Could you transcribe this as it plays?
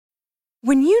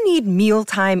When you need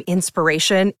mealtime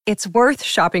inspiration, it's worth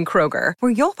shopping Kroger,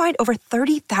 where you'll find over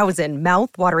 30,000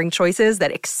 mouth-watering choices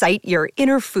that excite your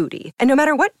inner foodie. And no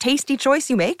matter what tasty choice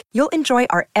you make, you'll enjoy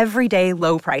our everyday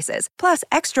low prices, plus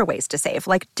extra ways to save,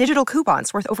 like digital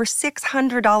coupons worth over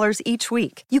 $600 each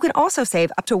week. You can also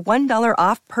save up to $1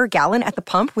 off per gallon at the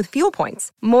pump with fuel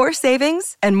points. More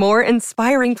savings and more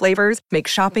inspiring flavors make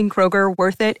shopping Kroger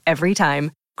worth it every time.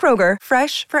 Kroger,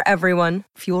 fresh for everyone.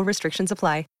 Fuel restrictions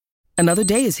apply. Another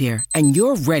day is here, and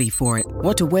you're ready for it.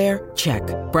 What to wear? Check.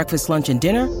 Breakfast, lunch, and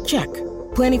dinner? Check.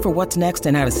 Planning for what's next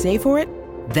and how to save for it?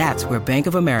 That's where Bank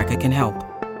of America can help.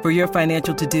 For your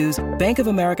financial to-dos, Bank of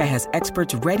America has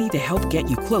experts ready to help get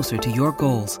you closer to your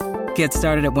goals. Get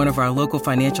started at one of our local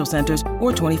financial centers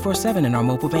or 24/7 in our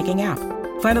mobile banking app.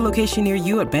 Find a location near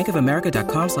you at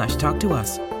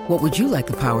bankofamerica.com/talktous. What would you like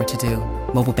the power to do?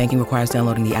 Mobile banking requires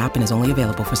downloading the app and is only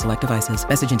available for select devices.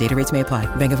 Message and data rates may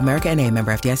apply. Bank of America N.A.,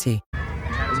 member FDIC.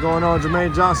 What's going on?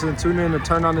 Jermaine Johnson. Tune in to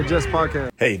Turn on the Jets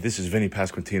podcast. Hey, this is Vinny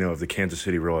Pasquantino of the Kansas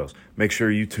City Royals. Make sure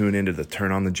you tune into the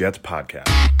Turn on the Jets podcast.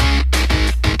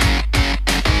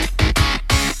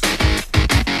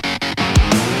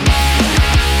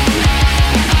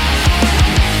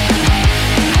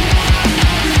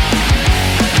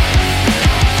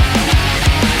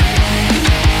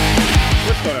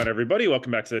 Everybody,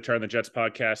 welcome back to the Turn on the Jets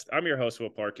podcast. I'm your host, Will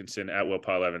Parkinson, at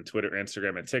WillPaul11, Twitter,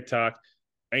 Instagram, and TikTok.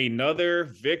 Another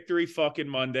victory fucking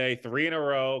Monday, 3 in a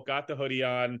row. Got the hoodie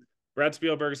on. Brad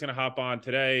Spielberger is going to hop on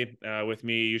today with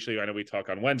me. Usually, I know we talk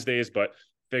on Wednesdays, but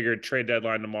figured trade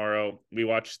deadline tomorrow. We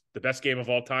watched the best game of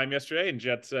all time yesterday in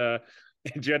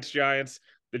Jets-Giants.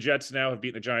 The Jets now have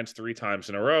beaten the Giants 3 times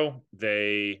in a row.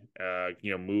 They,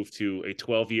 moved to a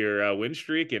 12-year win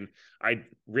streak, and I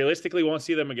realistically won't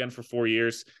see them again for 4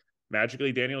 years.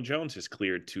 Magically, Daniel Jones is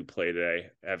cleared to play today.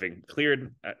 Having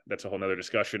cleared, that's a whole nother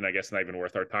discussion. I guess not even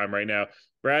worth our time right now.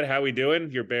 Brad, how we doing?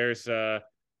 Your Bears, the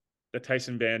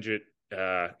Tyson Bagent,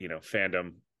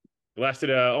 fandom lasted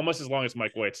almost as long as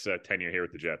Mike White's tenure here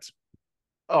with the Jets.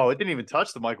 Oh, it didn't even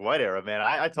touch the Mike White era, man.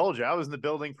 I told you I was in the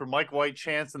building for Mike White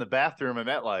chants in the bathroom at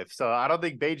MetLife, so I don't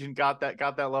think Bagent got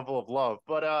that level of love.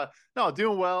 But no,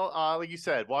 doing well. Like you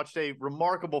said, watched a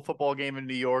remarkable football game in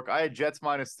New York. I had Jets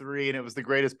 -3, and it was the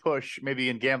greatest push maybe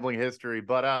in gambling history.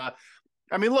 But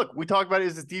I mean, look, we talked about,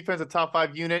 is this defense a top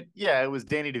 5 unit? Yeah, it was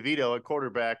Danny DeVito at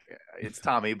quarterback. It's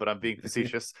Tommy, but I'm being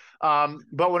facetious.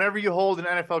 But whenever you hold an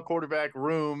NFL quarterback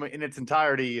room in its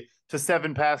entirety to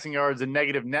 7 passing yards and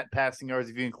negative net passing yards,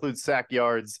 if you include sack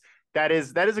yards, that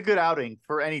is a good outing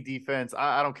for any defense.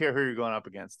 I don't care who you're going up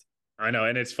against. I know,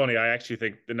 and it's funny. I actually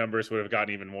think the numbers would have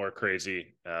gotten even more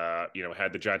crazy, had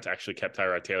the Giants actually kept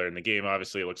Tyrod Taylor in the game.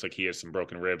 Obviously, it looks like he has some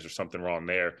broken ribs or something wrong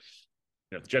there.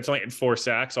 The Jets only had 4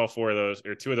 sacks. All 4 of those,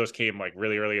 or 2 of those came like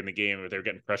really early in the game. They were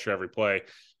getting pressure every play.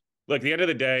 Look, at the end of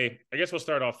the day, I guess we'll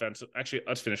start offense. Actually,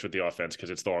 let's finish with the offense because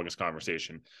it's the longest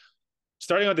conversation.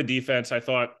 Starting on the defense, I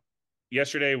thought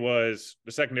yesterday was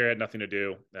the secondary had nothing to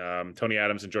do. Tony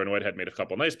Adams and Jordan Whitehead made a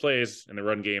couple nice plays in the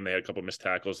run game. They had a couple missed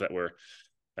tackles that were,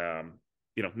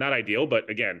 not ideal, but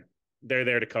again, they're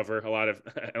there to cover a lot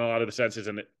of the senses,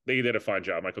 and they did a fine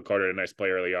job. Michael Carter had a nice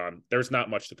play early on. There's not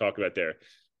much to talk about there.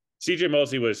 CJ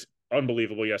Mosley was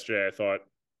unbelievable yesterday, I thought.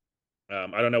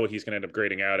 I don't know what he's going to end up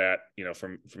grading out at,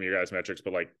 from your guys' metrics,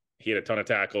 but like he had a ton of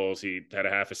tackles. He had a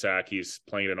half a sack. He's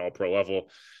playing at an all-pro level.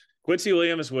 Quincy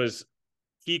Williams was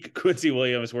peak Quincy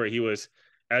Williams, where he was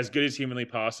as good as humanly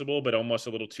possible, but almost a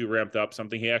little too ramped up.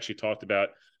 Something he actually talked about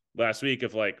last week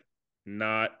of like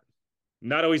not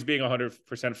always being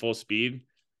 100% full speed.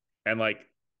 And like,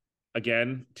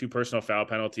 again, 2 personal foul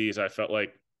penalties. I felt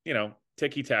like,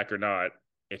 ticky-tack or not,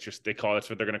 it's just that's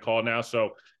what they're going to call it now.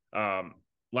 So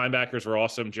linebackers were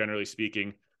awesome, generally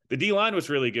speaking. The D-line was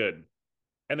really good.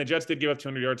 And the Jets did give up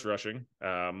 200 yards rushing.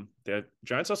 The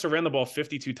Giants also ran the ball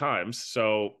 52 times.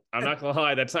 So I'm not going to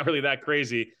lie, that's not really that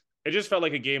crazy. It just felt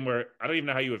like a game where I don't even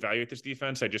know how you evaluate this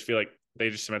defense. I just feel like they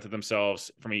just cemented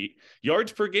themselves from a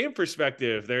yards per game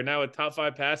perspective. They're now a top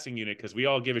 5 passing unit because we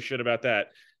all give a shit about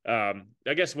that.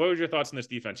 I guess, what were your thoughts on this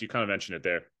defense? You kind of mentioned it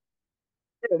there.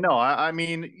 Yeah, no, I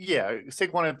mean, yeah,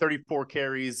 Saquon had 34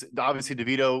 carries. Obviously,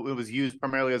 DeVito, it was used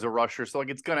primarily as a rusher, so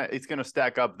like it's gonna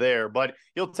stack up there. But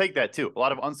you'll take that too. A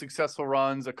lot of unsuccessful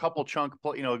runs, a couple chunk,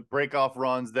 break off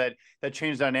runs that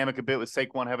change the dynamic a bit with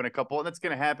Saquon having a couple, and that's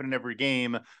gonna happen in every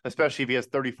game, especially if he has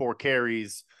 34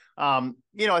 carries.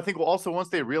 I think also once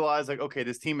they realized like, okay,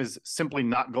 this team is simply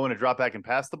not going to drop back and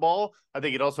pass the ball. I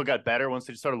think it also got better once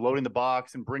they started loading the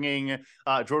box and bringing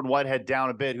Jordan Whitehead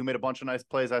down a bit, who made a bunch of nice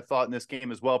plays, I thought, in this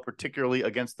game as well, particularly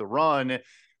against the run.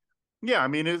 Yeah, I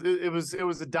mean, it was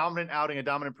a dominant outing, a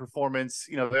dominant performance.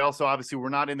 You know, they also obviously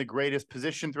were not in the greatest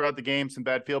position throughout the game, some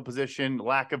bad field position,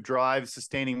 lack of drive,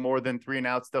 sustaining more than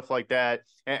 3-and-out, stuff like that,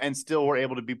 and still were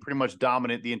able to be pretty much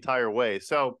dominant the entire way.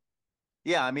 So,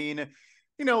 yeah, I mean,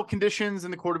 you know, conditions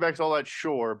and the quarterbacks, all that,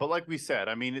 sure. But like we said,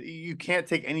 I mean, you can't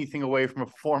take anything away from a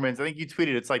performance. I think you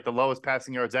tweeted it's like the lowest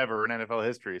passing yards ever in NFL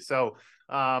history. So,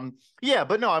 yeah,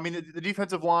 but no, I mean, the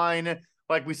defensive line,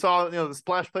 like we saw, you know, the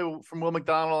splash play from Will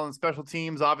McDonald on special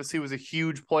teams obviously was a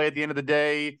huge play at the end of the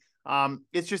day.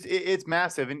 It's just it's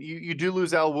massive, and you do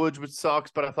lose Al Woods, which sucks.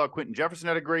 But I thought Quentin Jefferson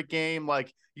had a great game.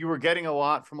 Like you were getting a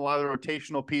lot from a lot of the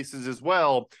rotational pieces as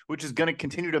well, which is going to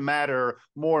continue to matter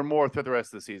more and more throughout the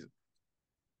rest of the season.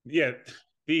 Yeah,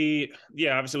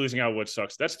 obviously losing Al Woods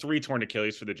sucks. That's 3 torn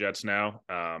Achilles for the Jets now.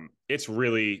 It's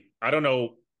really, I don't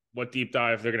know what deep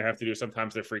dive they're going to have to do.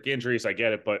 Sometimes they're freak injuries. I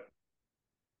get it, but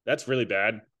that's really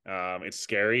bad. It's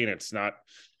scary, and it's not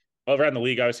all around the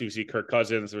league. Obviously, you see Kirk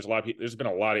Cousins. There's been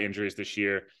a lot of injuries this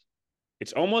year.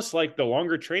 It's almost like the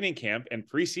longer training camp and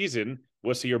preseason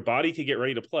was so your body could get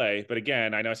ready to play. But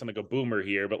again, I know I sound like a boomer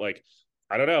here, but like,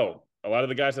 I don't know. A lot of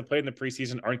the guys that played in the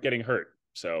preseason aren't getting hurt.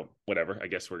 So whatever, I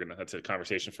guess that's a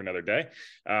conversation for another day.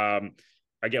 I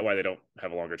get why they don't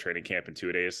have a longer training camp in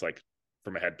 2 days, like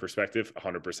from a head perspective,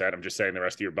 100%. I'm just saying the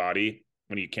rest of your body,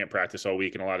 when you can't practice all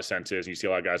week in a lot of senses, and you see a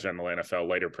lot of guys around the NFL,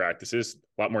 lighter practices,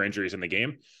 a lot more injuries in the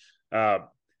game.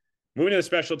 Moving to the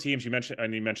special teams, you mentioned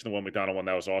the Will McDonald one.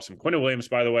 That was awesome. Quentin Williams,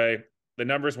 by the way, the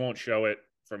numbers won't show it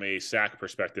from a sack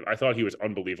perspective. I thought he was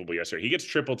unbelievable yesterday. He gets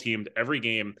triple teamed every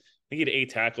game. I think he had 8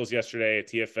 tackles yesterday, a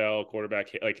TFL quarterback.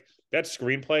 Like that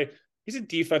screenplay, he's a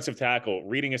defensive tackle,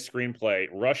 reading a screenplay,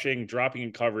 rushing, dropping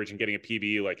in coverage, and getting a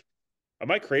PBU. Like, am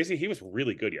I crazy? He was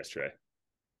really good yesterday.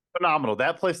 Phenomenal.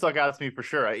 That play stuck out to me for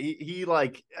sure. He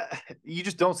like, you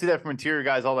just don't see that from interior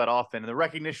guys all that often. And the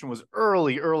recognition was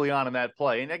early on in that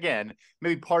play. And again,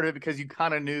 maybe part of it because you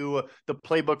kind of knew the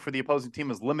playbook for the opposing team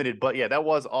was limited. But yeah, that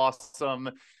was awesome.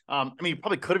 I mean, you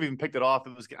probably could have even picked it off.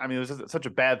 It was just such a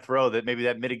bad throw that maybe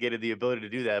that mitigated the ability to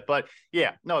do that. But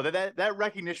yeah, no, that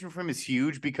recognition from him is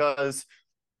huge because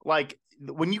like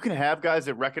when you can have guys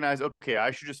that recognize, okay,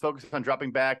 I should just focus on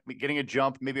dropping back, getting a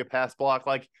jump, maybe a pass block,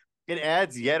 like it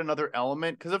adds yet another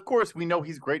element. Because of course we know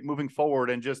he's great moving forward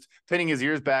and just pinning his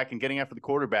ears back and getting after the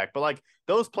quarterback. But like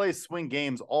those plays swing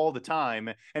games all the time.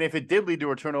 And if it did lead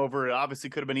to a turnover, it obviously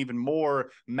could have been even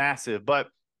more massive. But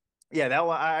yeah, that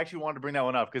one, I actually wanted to bring that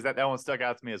one up because that one stuck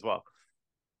out to me as well.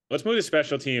 Let's move to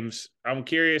special teams. I'm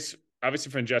curious,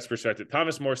 obviously from Jets' perspective,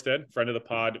 Thomas Morstead, friend of the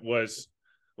pod,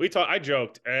 I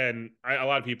joked, and a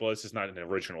lot of people, this is not an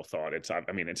original thought. It's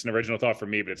an original thought for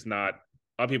me, but it's not.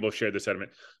 A lot of people have shared this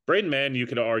sentiment. Braden Mann, you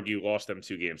could argue, lost them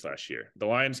 2 games last year. The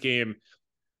Lions game,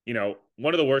 you know,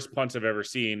 one of the worst punts I've ever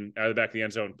seen out of the back of the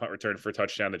end zone, punt return for a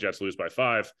touchdown. The Jets lose by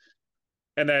 5.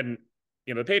 And then,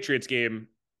 you know, the Patriots game,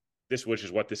 which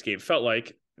is what this game felt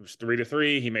like. It was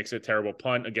 3-3. He makes a terrible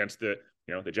punt against the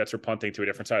Jets are punting to a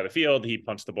different side of the field. He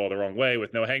punts the ball the wrong way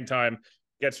with no hang time,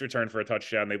 gets returned for a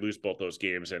touchdown. They lose both those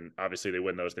games, and obviously they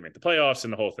win those. They make the playoffs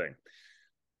and the whole thing.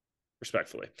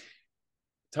 Respectfully.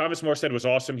 Thomas Morstead was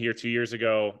awesome here 2 years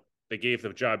ago. They gave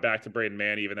the job back to Braden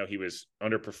Mann, even though he was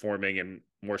underperforming, and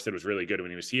Morstead was really good when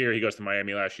he was here. He goes to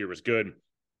Miami last year, was good.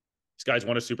 This guy's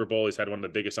won a Super Bowl. He's had one of the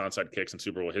biggest onside kicks in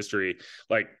Super Bowl history.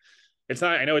 Like,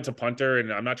 I know it's a punter,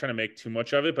 and I'm not trying to make too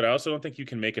much of it, but I also don't think you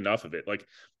can make enough of it. Like,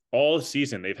 all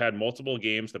season, they've had multiple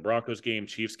games, the Broncos game,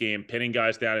 Chiefs game, pinning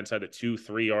guys down inside the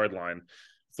 2-3 yard line,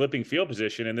 flipping field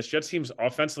position. And this Jets team's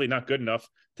offensively not good enough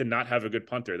to not have a good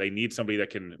punter. They need somebody that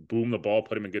can boom the ball,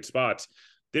 put him in good spots.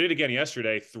 Did it again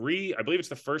yesterday. I believe it's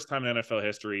the first time in NFL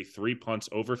history, 3 punts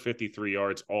over 53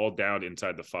 yards, all down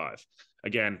inside the 5.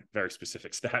 Again, very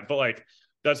specific stat, but like,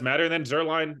 doesn't matter. And then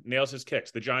Zerline nails his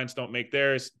kicks. The Giants don't make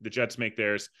theirs. The Jets make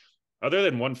theirs. Other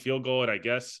than one field goal, and I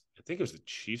think it was the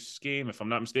Chiefs game, if I'm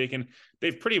not mistaken,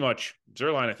 they've pretty much,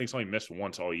 Zerline, I think, has only missed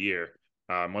once all year,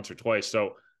 once or twice.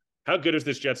 So how good is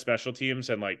this Jets special teams?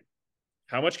 And like,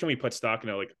 how much can we put stock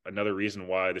into like another reason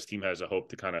why this team has a hope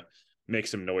to kind of make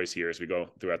some noise here as we go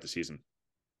throughout the season?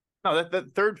 No,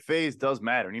 that third phase does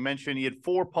matter. And you mentioned he had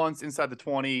 4 punts inside the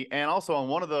 20, and also on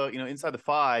one of the, inside the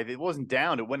 5, it wasn't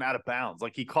down, it went out of bounds.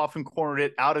 Like he coffin cornered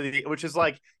it out of the, which is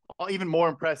like even more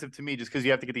impressive to me just because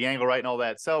you have to get the angle right and all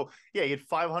that. So yeah, he had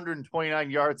 529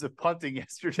 yards of punting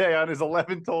yesterday on his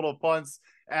 11 total punts,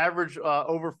 average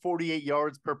over 48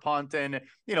 yards per punt, and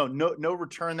no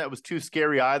return that was too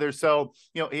scary either. So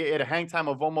he had a hang time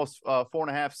of almost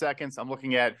 4.5 seconds. I'm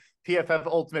looking at PFF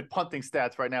Ultimate Punting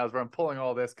Stats right now is where I'm pulling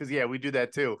all this because yeah, we do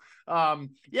that too.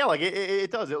 Yeah, like it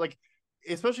does it, like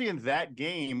especially in that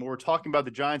game where we're talking about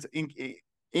the Giants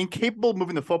incapable of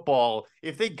moving the football.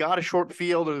 If they got a short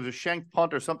field or there's a shanked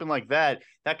punt or something like that,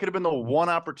 that could have been the one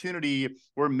opportunity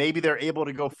where maybe they're able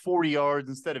to go 40 yards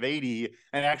instead of 80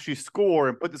 and actually score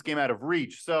and put this game out of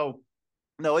reach. So,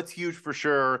 no, it's huge for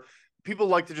sure. People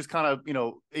like to just kind of,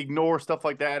 ignore stuff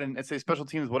like that and say special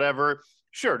teams, whatever.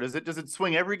 Sure. Does it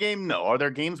swing every game? No. Are there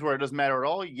games where it doesn't matter at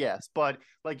all? Yes. But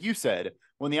like you said,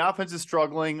 when the offense is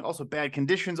struggling, also bad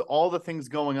conditions, all the things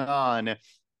going on,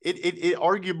 it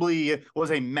arguably was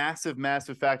a massive,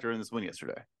 massive factor in this win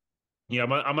yesterday. Yeah,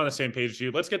 I'm on the same page as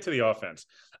you. Let's get to the offense.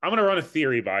 I'm going to run a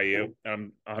theory by you.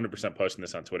 I'm 100% posting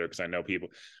this on Twitter because I know people.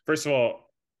 First of all,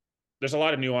 there's a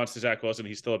lot of nuance to Zach Wilson.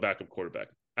 He's still a backup quarterback.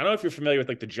 I don't know if you're familiar with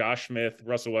like the Josh Smith,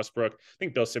 Russell Westbrook. I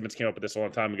think Bill Simmons came up with this a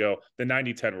long time ago. The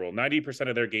 90-10 rule. 90%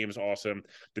 of their games awesome.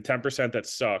 The 10% that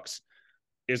sucks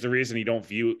is the reason you didn't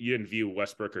view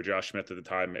Westbrook or Josh Smith at the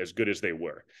time as good as they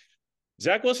were.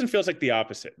 Zach Wilson feels like the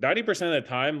opposite. 90% of the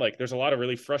time, like there's a lot of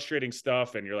really frustrating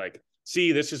stuff, and you're like,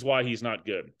 see, this is why he's not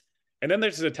good. And then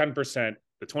there's the 10%,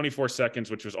 the 24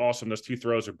 seconds, which was awesome. Those two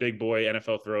throws are big boy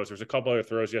NFL throws. There's a couple other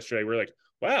throws yesterday. We're like,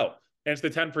 wow. And it's the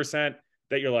 10%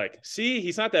 that you're like, see,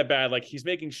 he's not that bad. Like he's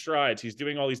making strides. He's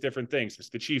doing all these different things. It's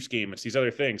the Chiefs game. It's these other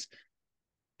things.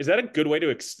 Is that a good way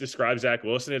to describe Zach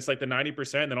Wilson? It's like the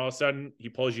 90%, and then all of a sudden he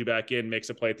pulls you back in, makes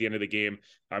a play at the end of the game.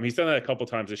 He's done that a couple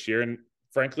times this year, and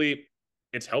frankly,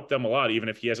 it's helped them a lot, even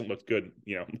if he hasn't looked good,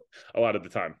 a lot of the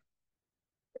time.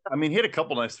 I mean, he had a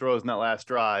couple nice throws in that last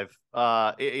drive.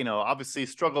 Obviously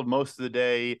struggled most of the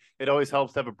day. It always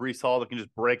helps to have a Breece Hall that can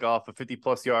just break off a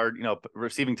 50-plus yard,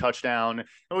 receiving touchdown. I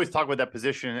always talk about that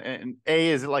position. And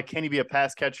is it like, can he be a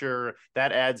pass catcher?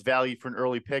 That adds value for an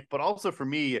early pick. But also for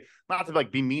me, not to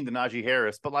be mean to Najee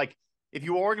Harris, but if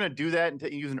you are going to do that and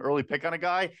use an early pick on a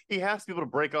guy, he has to be able to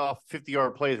break off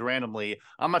 50-yard plays randomly.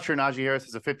 I'm not sure Najee Harris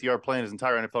has a 50-yard play in his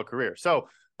entire NFL career. So,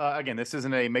 again, this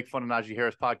isn't a make fun of Najee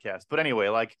Harris podcast. But anyway,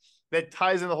 that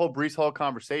ties in the whole Breece Hall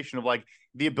conversation of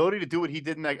the ability to do what he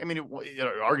did in that. I mean, it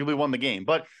arguably won the game.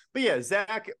 But yeah,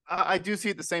 Zach, I do see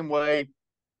it the same way.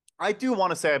 I do want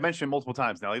to say, I mentioned it multiple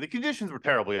times now, the conditions were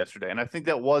terrible yesterday. And I think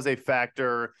that was a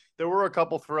factor. There were a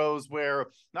couple throws where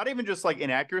not even just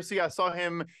inaccuracy. I saw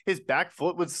his back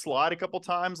foot would slide a couple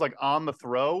times on the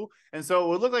throw. And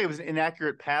so it looked like it was an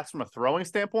inaccurate pass from a throwing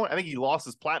standpoint. I think he lost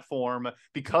his platform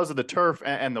because of the turf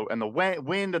and the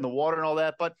wind and the water and all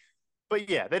that. But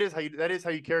yeah, that is how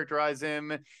you characterize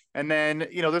him. And then,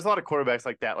 there's a lot of quarterbacks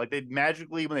like that. They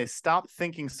magically, when they stop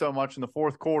thinking so much in the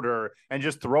fourth quarter and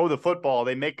just throw the football,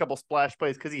 they make a couple splash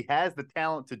plays because he has the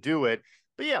talent to do it.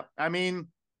 But yeah, I mean,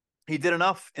 he did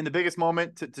enough in the biggest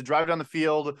moment to drive down the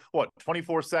field,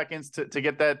 24 seconds to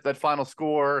get that final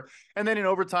score. And then in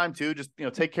overtime too, just,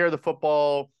 take care of the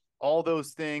football, all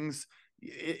those things.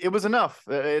 It was enough.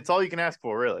 It's all you can ask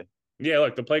for, really. Yeah,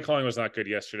 look, the play calling was not good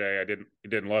yesterday. I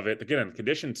didn't love it. Again, the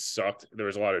conditions sucked. There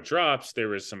was a lot of drops. There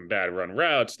was some bad run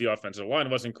routes. The offensive line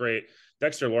wasn't great.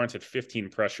 Dexter Lawrence had 15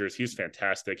 pressures. He was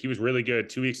fantastic. He was really good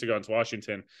 2 weeks ago against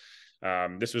Washington.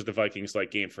 This was the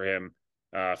Vikings-like game for him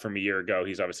from a year ago.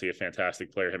 He's obviously a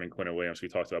fantastic player, him and Quinton Williams. We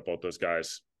talked about both those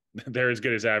guys. They're as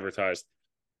good as advertised.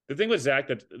 The thing with Zach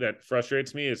that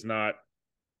frustrates me is not,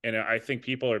 and I think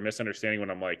people are misunderstanding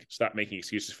when I'm like, stop making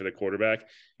excuses for the quarterback.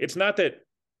 It's not that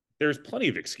there's plenty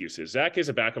of excuses. Zach is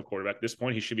a backup quarterback. At this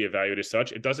point, he should be evaluated as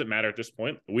such. It doesn't matter at this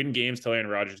point. Win games till Aaron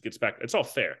Rodgers gets back. It's all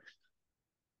fair.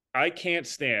 I can't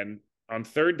stand on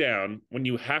third down when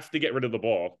you have to get rid of the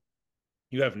ball.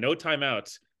 You have no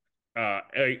timeouts.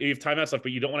 You have timeouts left,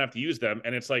 but you don't want to have to use them.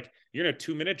 And it's like you're in a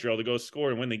 2-minute drill to go score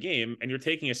and win the game, and you're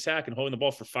taking a sack and holding the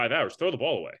ball for 5 hours. Throw the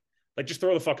ball away. Just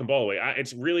throw the fucking ball away.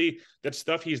 It's really that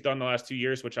stuff he's done the last 2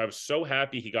 years, which I was so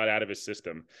happy he got out of his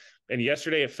system. And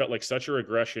yesterday, it felt like such a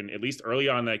regression, at least early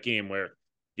on in that game, where,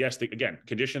 yes, again,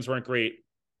 conditions weren't great.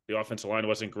 The offensive line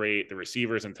wasn't great. The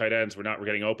receivers and tight ends were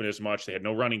getting open as much. They had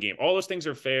no running game. All those things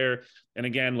are fair. And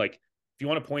again, if you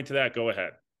want to point to that, go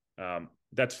ahead.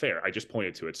 That's fair. I just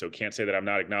pointed to it, so can't say that I'm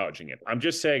not acknowledging it. I'm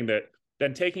just saying that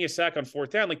then taking a sack on fourth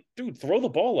down, dude, throw the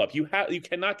ball up. You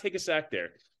cannot take a sack there.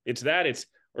 It's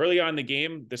early on in the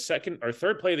game, the second or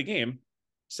third play of the game,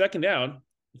 second down,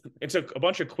 it's a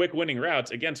bunch of quick winning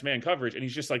routes against man coverage, and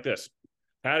he's just like this,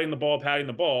 patting the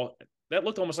ball. That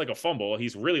looked almost like a fumble.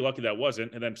 He's really lucky that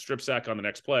wasn't, and then strip sack on the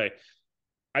next play.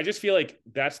 I just feel like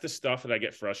that's the stuff that I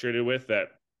get frustrated with, that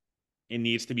it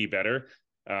needs to be better.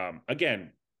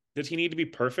 Again, does he need to be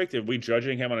perfect? Are we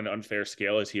judging him on an unfair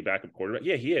scale? Is he a backup quarterback?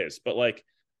 Yeah, he is. But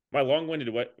my long-winded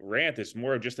rant is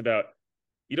more just about,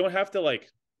 you don't have to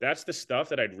that's the stuff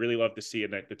that I'd really love to see.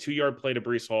 And the 2-yard play to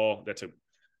Breece Hall,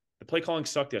 the play calling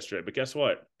sucked yesterday, but guess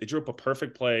what? They drew up a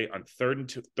perfect play on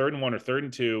 3rd and 1 or 3rd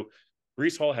and 2.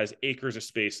 Breece Hall has acres of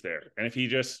space there. And if he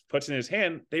just puts in his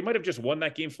hand, they might have just won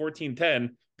that game 14-10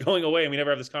 going away. And we never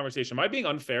have this conversation. Am I being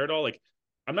unfair at all? Like,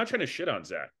 I'm not trying to shit on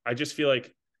Zach. I just feel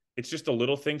like it's just a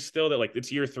little thing still that, like,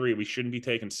 it's year 3. We shouldn't be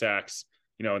taking sacks,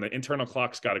 and the internal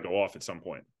clock's got to go off at some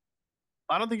point.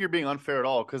 I don't think you're being unfair at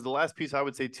all, because the last piece I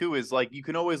would say too is, like, you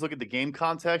can always look at the game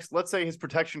context. Let's say his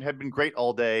protection had been great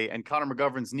all day and Connor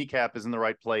McGovern's kneecap is in the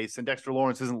right place and Dexter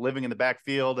Lawrence isn't living in the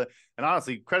backfield. And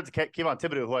honestly, credit to Kayvon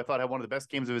Thibodeau, who I thought had one of the best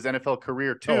games of his NFL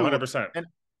career too. 100%. And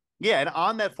yeah, and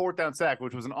on that 4th down sack,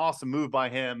 which was an awesome move by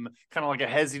him, kind of like a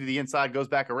hezzy to the inside, goes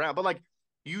back around. But, like,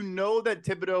 that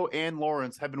Thibodeau and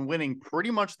Lawrence have been winning pretty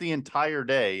much the entire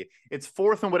day. It's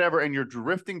 4th and whatever, and you're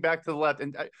drifting back to the left.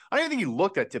 And I don't even think you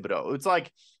looked at Thibodeau. It's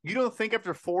like, you don't think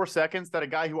after 4 seconds that a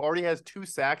guy who already has 2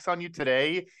 sacks on you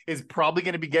today is probably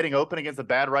going to be getting open against a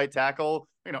bad right tackle,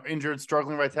 injured,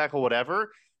 struggling right tackle,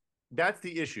 whatever. That's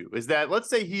the issue, is that, let's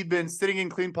say he'd been sitting in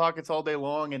clean pockets all day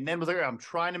long and then was like, I'm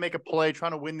trying to make a play,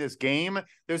 trying to win this game.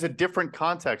 There's a different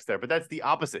context there, but that's the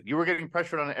opposite. You were getting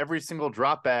pressured on every single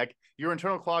drop back. Your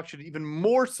internal clock should even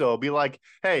more so be like,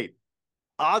 hey,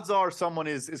 odds are someone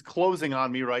is closing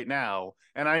on me right now,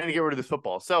 and I need to get rid of this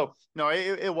football. So, no,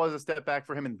 it was a step back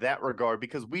for him in that regard,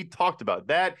 because we talked about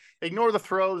that. Ignore the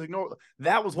throws.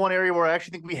 That was one area where I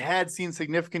actually think we had seen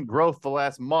significant growth the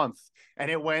last month,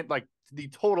 and it went, like, the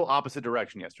total opposite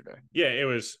direction yesterday. Yeah, it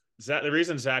was Zach. The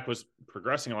reason Zach was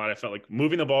progressing a lot, I felt like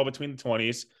moving the ball between the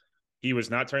 20s. He was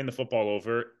not turning the football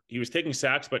over. He was taking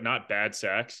sacks, but not bad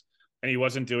sacks. And he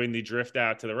wasn't doing the drift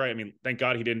out to the right. I mean, thank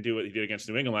God he didn't do what he did against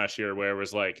New England last year, where it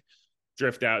was like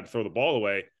drift out and throw the ball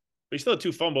away. But he still had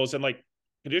 2 fumbles, and, like,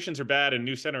 conditions are bad and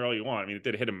new center all you want. I mean, it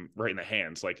did hit him right in the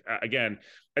hands. Like, again,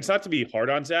 it's not to be hard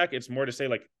on Zach. It's more to say,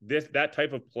 like, that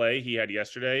type of play he had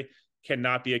yesterday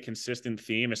cannot be a consistent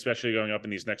theme, especially going up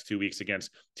in these next 2 weeks against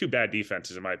 2 bad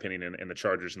defenses, in my opinion, in the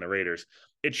Chargers and the Raiders.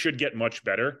 It should get much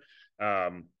better.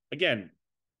 Again,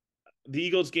 the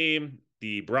Eagles game,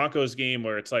 the Broncos game,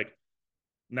 where it's like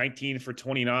 19 for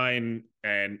 29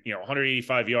 and,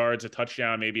 185 yards, a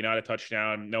touchdown, maybe not a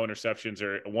touchdown, no interceptions,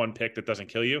 or 1 pick that doesn't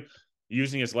kill you,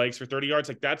 using his legs for 30 yards.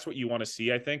 Like, that's what you want to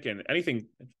see, I think. And anything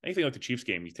like the Chiefs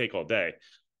game, you take all day.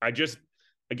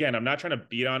 Again, I'm not trying to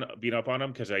beat up on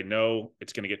him, because I know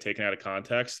it's going to get taken out of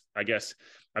context. I guess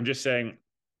I'm just saying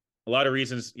a lot of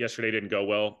reasons yesterday didn't go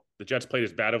well. The Jets played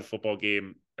as bad of a football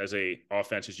game as a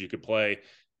offense as you could play, and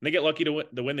they get lucky to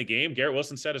win the game. Garrett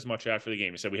Wilson said as much after the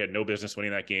game. He said, we had no business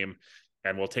winning that game,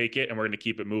 and we'll take it, and we're going to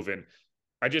keep it moving.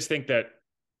 I just think that,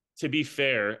 to be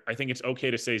fair, I think it's okay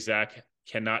to say Zach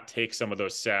cannot take some of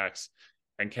those sacks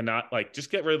and cannot, like, just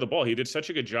get rid of the ball. He did such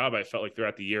a good job, I felt like,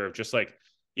 throughout the year, of just, like,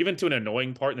 even to an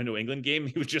annoying part in the New England game,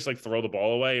 he would just, like, throw the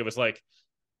ball away. It was like,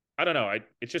 I don't know.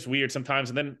 It's just weird sometimes.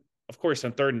 And then, of course,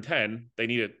 on 3rd and 10, they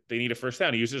need a first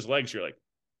down. He uses his legs. You're like,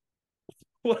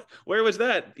 what? Where was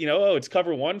that? It's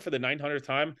cover 1 for the 900th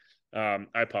time. I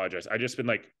apologize. I just been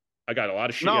like, I got a lot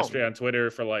of shit yesterday on Twitter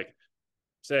for, like,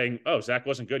 saying, oh, Zach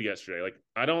wasn't good yesterday. Like,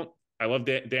 I love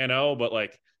Dan O, but,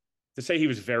 like, to say he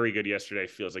was very good yesterday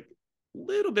feels like a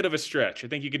little bit of a stretch. I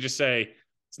think you could just say,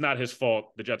 it's not his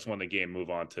fault. The Jets won the game. Move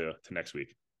on to next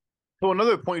week. So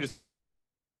another point you just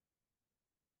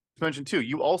mentioned too,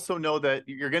 you also know that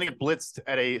you're going to get blitzed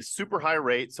at a super high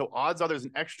rate. So odds are there's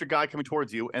an extra guy coming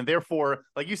towards you. And therefore,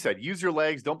 like you said, use your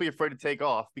legs. Don't be afraid to take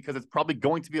off, because it's probably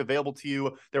going to be available to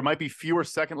you. There might be fewer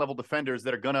 2nd level defenders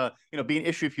that are going to, be an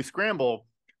issue if you scramble.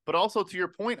 But also, to your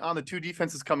point on the 2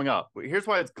 defenses coming up, here's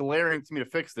why it's glaring to me to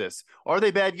fix this. Are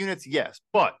they bad units? Yes.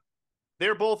 But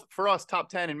they're both, for us, top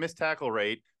 10 in missed tackle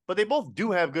rate, but they both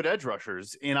do have good edge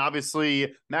rushers in,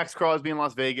 obviously, Max Crosby in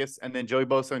Las Vegas and then Joey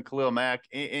Bosa and Khalil Mack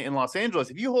in Los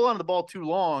Angeles. If you hold on to the ball too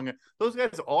long, those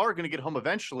guys are going to get home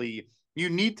eventually. You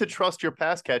need to trust your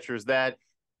pass catchers that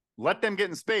let them get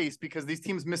in space, because these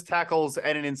teams miss tackles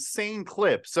at an insane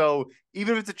clip. So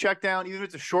even if it's a check down, even if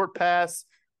it's a short pass,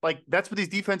 like, that's what these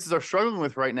defenses are struggling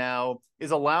with right now,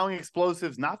 is allowing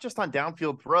explosives, not just on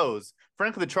downfield throws.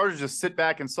 Frankly, the Chargers just sit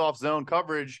back in soft zone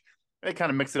coverage. They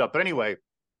kind of mix it up. But anyway,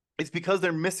 it's because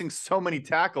they're missing so many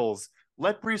tackles.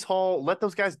 Let Breece Hall, let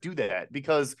those guys do that,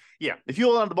 because, yeah, if you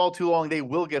hold on to the ball too long, they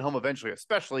will get home eventually,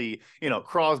 especially,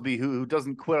 Crosby, who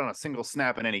doesn't quit on a single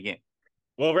snap in any game.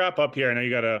 We'll wrap up here. I know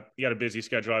you got a busy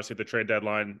schedule, obviously, at the trade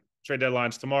deadline. Trade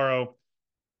deadline's tomorrow.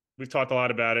 We've talked a lot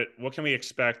about it. What can we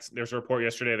expect? There's a report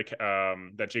yesterday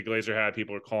that Jay Glazer had.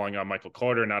 People were calling on Michael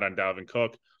Carter, not on Dalvin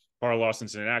Cook. Carl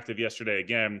Lawson's inactive yesterday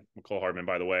again. McCole Hardman,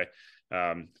 by the way.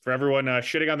 For everyone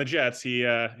shitting on the Jets, he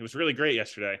was really great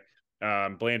yesterday.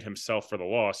 Blamed himself for the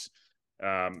loss.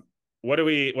 What do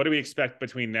we expect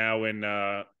between now and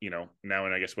I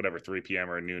guess whatever 3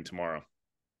 p.m. or noon tomorrow?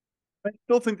 I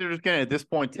still think they're just going to, at this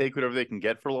point, take whatever they can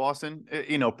get for Lawson.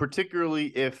 Particularly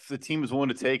if the team is willing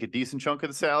to take a decent chunk of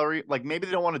the salary. Like maybe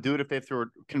they don't want to do it if they have to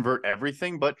convert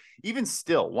everything, but even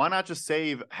still, why not just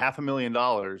save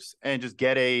 $500,000 and just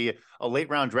get a late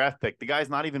round draft pick? The guy's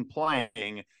not even playing.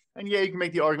 And yeah, you can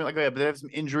make the argument like, oh, yeah, but they have some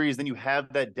injuries. Then you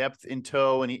have that depth in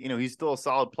tow, and he's still a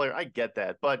solid player. I get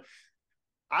that, but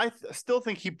still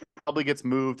think he probably gets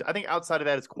moved. I think outside of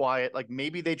that, it's quiet. Like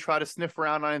maybe they try to sniff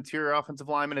around on interior offensive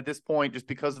linemen at this point, just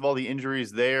because of all the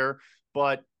injuries there.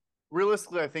 But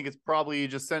realistically, I think it's probably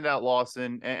just send out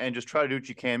Lawson and just try to do what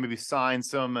you can. Maybe sign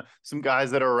some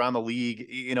guys that are around the league,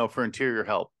 for interior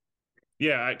help.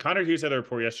 Yeah, Connor Hughes had a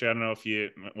report yesterday. I don't know if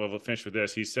we'll finish with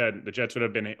this. He said the Jets would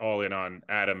have been all in on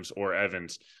Adams or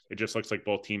Evans. It just looks like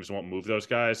both teams won't move those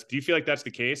guys. Do you feel like that's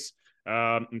the case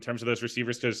in terms of those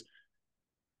receivers? Because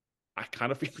I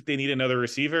kind of feel like they need another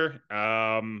receiver.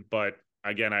 But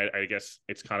again, I guess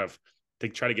it's kind of to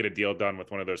try to get a deal done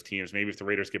with one of those teams. Maybe if the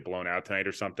Raiders get blown out tonight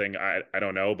or something, I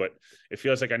don't know. But it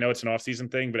feels like, I know it's an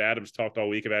offseason thing, but Adams talked all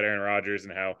week about Aaron Rodgers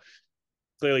and how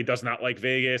clearly does not like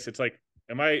Vegas. It's like,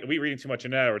 are we reading too much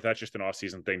in that, or is that just an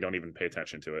offseason thing? Don't even pay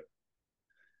attention to it.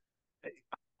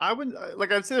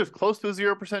 I'd say there's close to a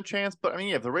 0% chance, but I mean,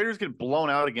 yeah, if the Raiders get blown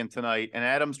out again tonight and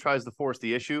Adams tries to force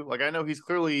the issue, like I know he's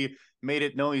clearly made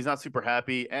it known he's not super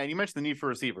happy. And you mentioned the need for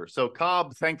receiver. So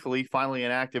Cobb, thankfully, finally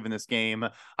inactive in this game.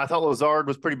 I thought Lazard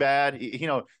was pretty bad.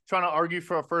 Trying to argue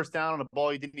for a first down on a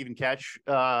ball you didn't even catch,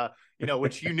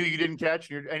 which you knew you didn't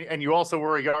catch. And you also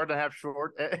were a yard and a half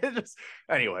short.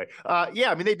 Anyway,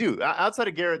 I mean, they do. Outside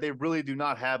of Garrett, they really do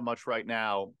not have much right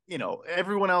now.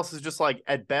 Everyone else is just like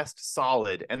at best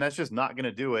solid, and that's just not going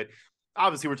to do it.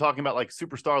 Obviously, we're talking about like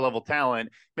superstar level talent,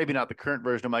 maybe not the current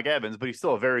version of Mike Evans, but he's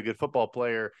still a very good football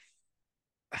player.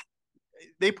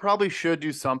 They probably should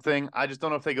do something. I just don't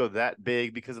know if they go that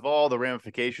big because of all the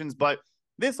ramifications. But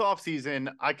this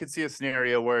offseason, I could see a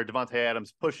scenario where Devontae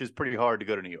Adams pushes pretty hard to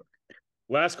go to New York.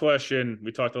 Last question.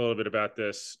 We talked a little bit about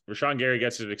this. Rashawn Gary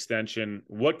gets an extension.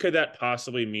 What could that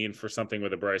possibly mean for something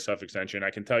with a Bryce Huff extension?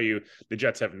 I can tell you the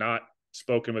Jets have not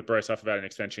spoken with Bryce Huff about an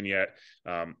extension yet.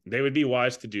 They would be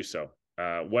wise to do so.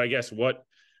 What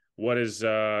does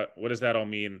that all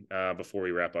mean before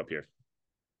we wrap up here?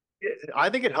 I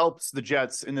think it helps the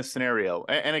Jets in this scenario.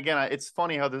 And again, it's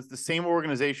funny how the same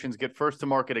organizations get first to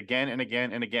market again and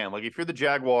again and again. Like if you're the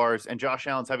Jaguars and Josh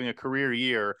Allen's having a career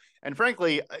year, and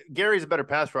frankly, Gary's a better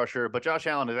pass rusher, but Josh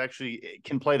Allen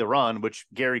can play the run, which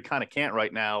Gary kind of can't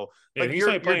right now. Yeah, like he's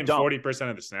only playing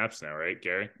 40% of the snaps now, right,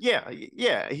 Gary?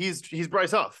 Yeah. He's Bryce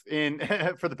Huff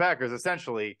for the Packers,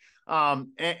 essentially.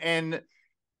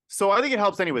 So I think it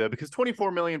helps anyway, though, because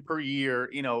 $24 million per year,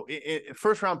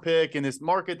 first round pick in this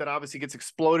market that obviously gets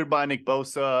exploded by Nick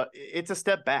Bosa, it's a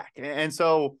step back. And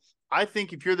so I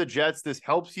think if you're the Jets, this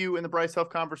helps you in the Bryce Huff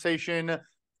conversation.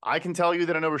 I can tell you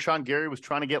that I know Rashawn Gary was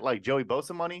trying to get like Joey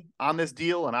Bosa money on this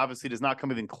deal, and obviously does not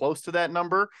come even close to that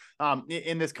number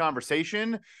in this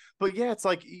conversation. But yeah, it's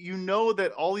like,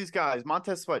 that all these guys,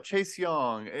 Montez Sweat, Chase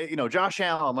Young, Josh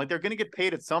Allen, like they're going to get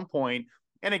paid at some point.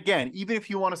 And again, even if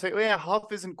you want to say, oh, yeah,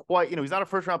 Huff isn't quite, he's not a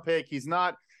first round pick. He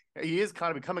is kind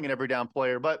of becoming an every down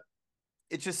player, but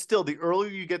it's just still the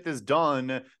earlier you get this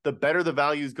done, the better the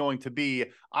value is going to be.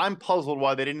 I'm puzzled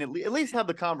why they didn't at least have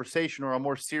the conversation, or a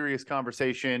more serious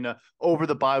conversation, over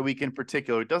the bye week in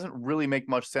particular. It doesn't really make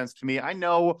much sense to me. I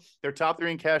know they're top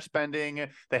 3 in cash spending.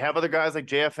 They have other guys like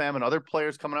JFM and other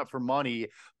players coming up for money,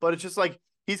 but it's just like,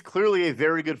 he's clearly a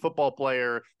very good football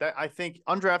player that I think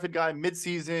undrafted guy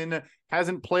midseason,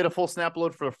 hasn't played a full snap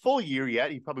load for a full year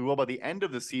yet. He probably will by the end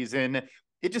of the season.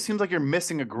 It just seems like you're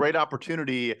missing a great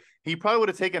opportunity. He probably would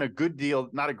have taken a good deal,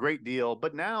 not a great deal,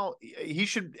 but now he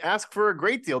should ask for a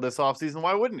great deal this offseason.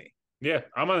 Why wouldn't he? Yeah,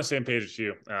 I'm on the same page as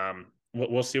you.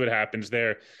 We'll see what happens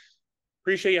there.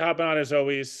 Appreciate you hopping on as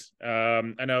always.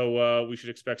 I know we should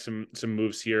expect some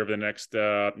moves here over the next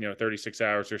 36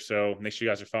 hours or so. Make sure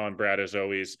you guys are following Brad as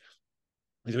always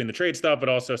between the trade stuff, but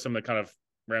also some of the kind of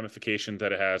ramifications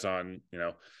that it has on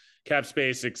cap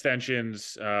space,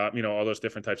 extensions, all those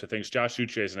different types of things. Josh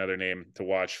Uche is another name to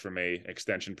watch from a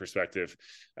extension perspective.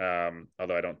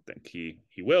 Although I don't think he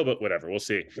will, but whatever, we'll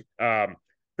see.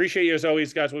 Appreciate you as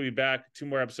always, guys. We'll be back 2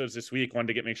 more episodes this week.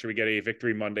 Wanted to make sure we get a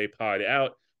Victory Monday pod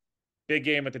out. Big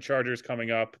game with the Chargers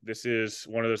coming up. This is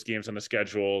one of those games on the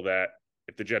schedule that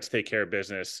if the Jets take care of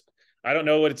business, I don't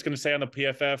know what it's going to say on the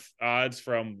PFF odds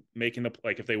from making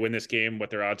if they win this game, what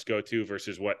their odds go to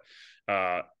versus what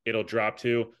it'll drop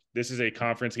to. This is a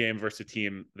conference game versus a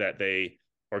team that they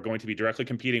are going to be directly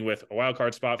competing with a wild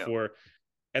card spot for.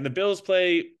 And the Bills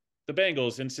play the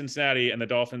Bengals in Cincinnati, and the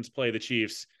Dolphins play the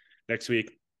Chiefs next week.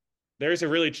 There's a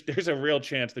real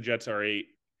chance the Jets are a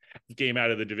game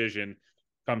out of the division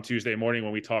come Tuesday morning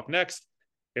when we talk next.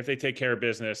 If they take care of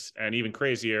business, and even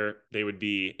crazier, they would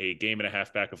be a game and a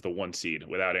half back of the 1 seed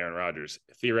without Aaron Rodgers,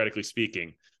 theoretically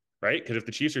speaking, right? Because if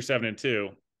the Chiefs are 7-2,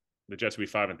 the Jets would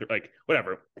be 5-3. Like,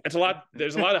 whatever. It's a lot.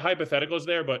 There's a lot of hypotheticals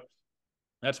there, but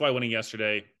that's why winning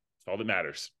yesterday is all that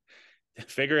matters.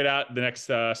 Figure it out the next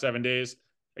 7 days.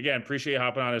 Again, appreciate you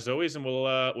hopping on as always, and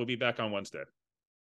we'll be back on Wednesday.